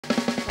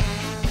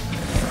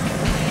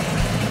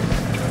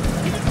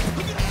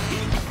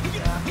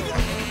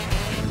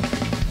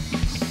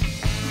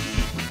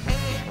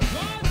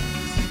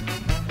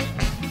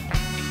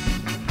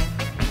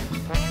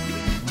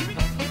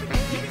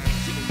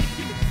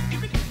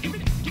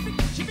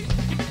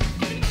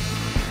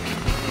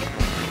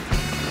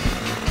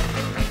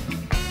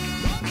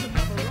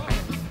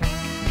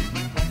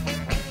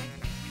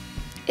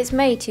It's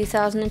May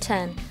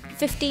 2010,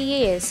 50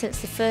 years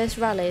since the first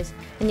rallies,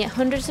 and yet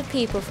hundreds of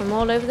people from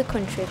all over the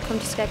country have come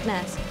to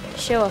Skegness to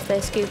show off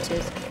their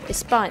scooters,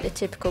 despite the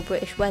typical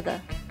British weather.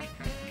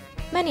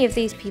 Many of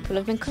these people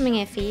have been coming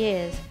here for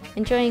years,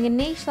 enjoying a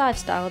niche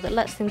lifestyle that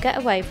lets them get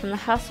away from the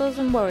hassles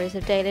and worries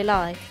of daily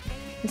life,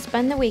 and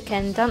spend the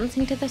weekend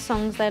dancing to the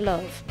songs they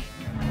love.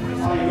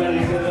 Are you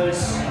ready for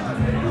this?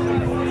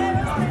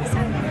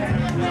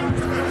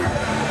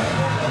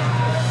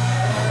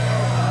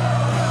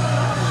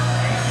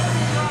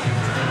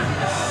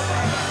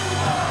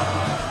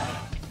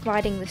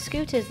 Riding the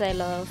scooters they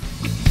love,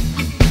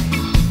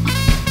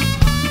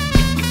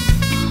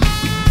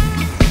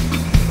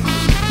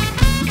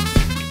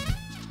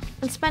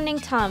 and spending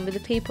time with the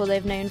people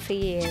they've known for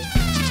years.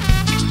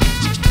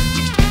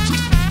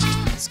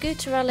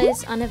 Scooter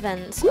rallies and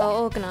events are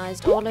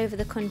organised all over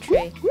the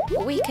country,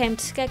 but we came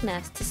to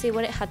Skegness to see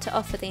what it had to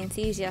offer the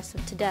enthusiasts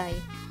of today.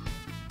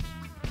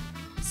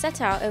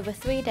 Set out over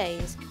 3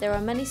 days, there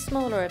are many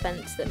smaller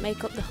events that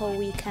make up the whole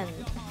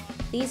weekend.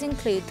 These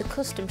include the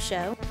custom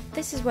show.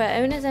 This is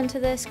where owners enter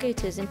their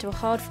scooters into a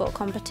hard-fought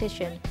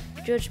competition,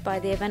 judged by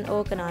the event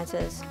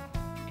organisers.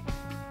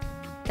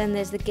 Then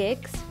there's the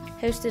gigs,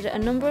 hosted at a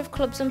number of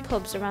clubs and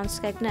pubs around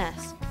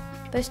Skegness,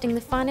 boasting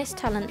the finest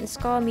talent in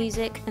ska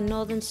music and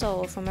northern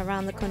soul from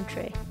around the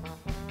country.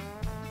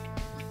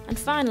 And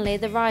finally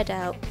the ride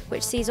out,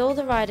 which sees all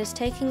the riders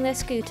taking their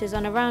scooters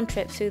on a round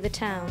trip through the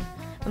town,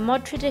 a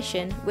mod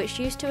tradition which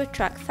used to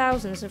attract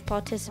thousands of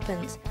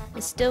participants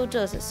and still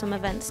does at some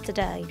events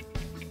today.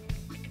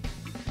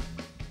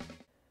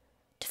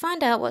 To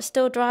find out what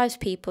still drives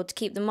people to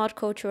keep the mod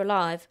culture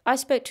alive, I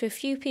spoke to a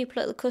few people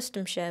at the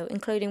custom show,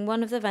 including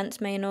one of the event's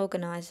main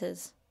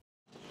organisers.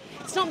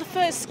 It's not the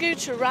first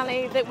scooter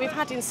rally that we've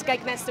had in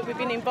Skegness that we've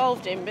been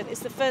involved in, but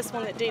it's the first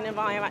one that Dean and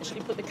I have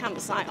actually put the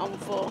campsite on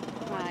for,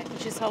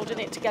 which is holding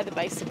it together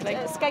basically.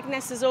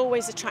 Skegness has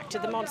always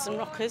attracted the mods and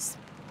rockers,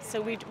 so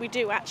we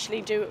do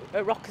actually do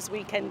a rockers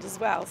weekend as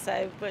well.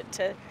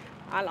 But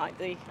I like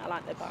the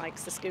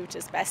bikes, the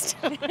scooters best.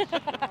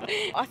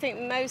 I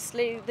think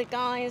mostly the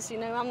guys,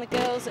 and the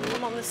girls that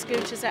come on the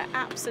scooters are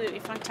absolutely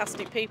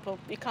fantastic people.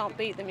 You can't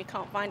beat them, you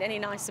can't find any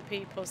nicer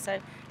people. So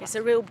it's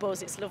a real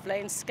buzz, it's lovely,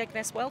 and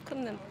Skegness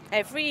welcome them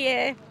every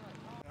year.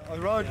 I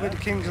ride with the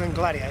Kingsland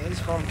Gladiators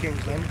from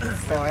Kingsland,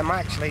 so I'm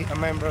actually a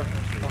member of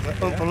the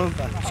Oompa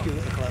Loompa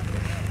Scooter Club,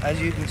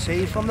 as you can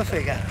see from the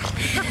figure.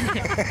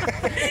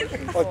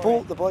 I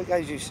bought the bike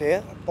as you see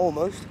it,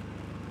 almost.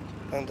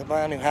 And the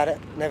man who had it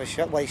never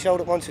showed. Well, he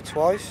showed it once or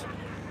twice,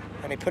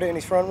 and he put it in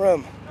his front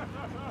room.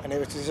 And it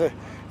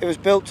was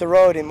built to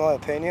ride, in my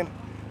opinion.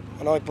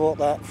 And I bought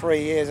that 3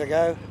 years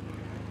ago,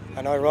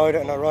 and I ride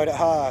it, and I ride it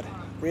hard,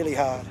 really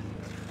hard.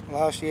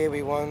 Last year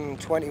we won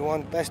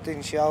 21 best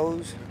in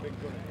shows.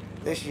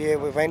 This year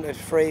we've entered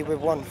 3, we've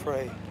won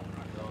 3.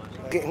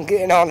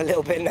 Getting on a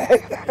little bit now,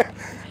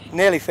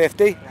 nearly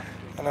 50,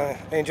 and I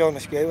enjoy my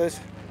scooters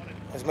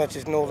as much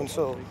as Northern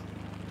Soul.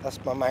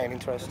 That's my main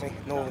interest,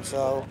 Northern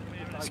Soul.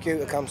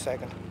 Scooter comes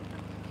second.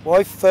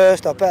 Wife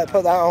first, I better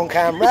put that on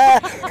camera.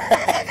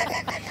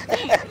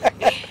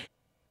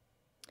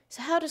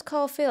 So how does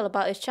Carl feel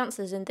about his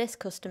chances in this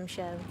custom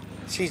show?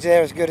 She's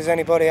there as good as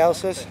anybody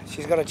else's.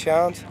 She's got a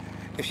chance.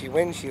 If she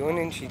wins, she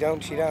wins. She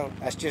don't, she don't.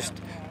 That's just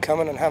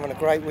coming and having a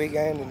great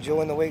weekend,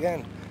 enjoying the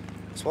weekend.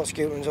 That's what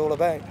scootering's all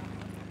about.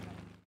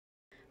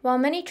 While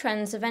many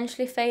trends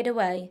eventually fade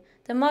away,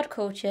 the mod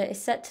culture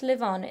is set to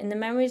live on in the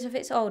memories of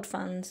its old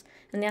fans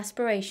and the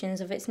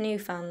aspirations of its new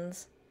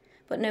fans.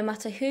 But no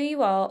matter who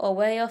you are or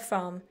where you're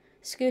from,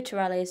 scooter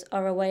rallies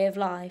are a way of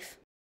life.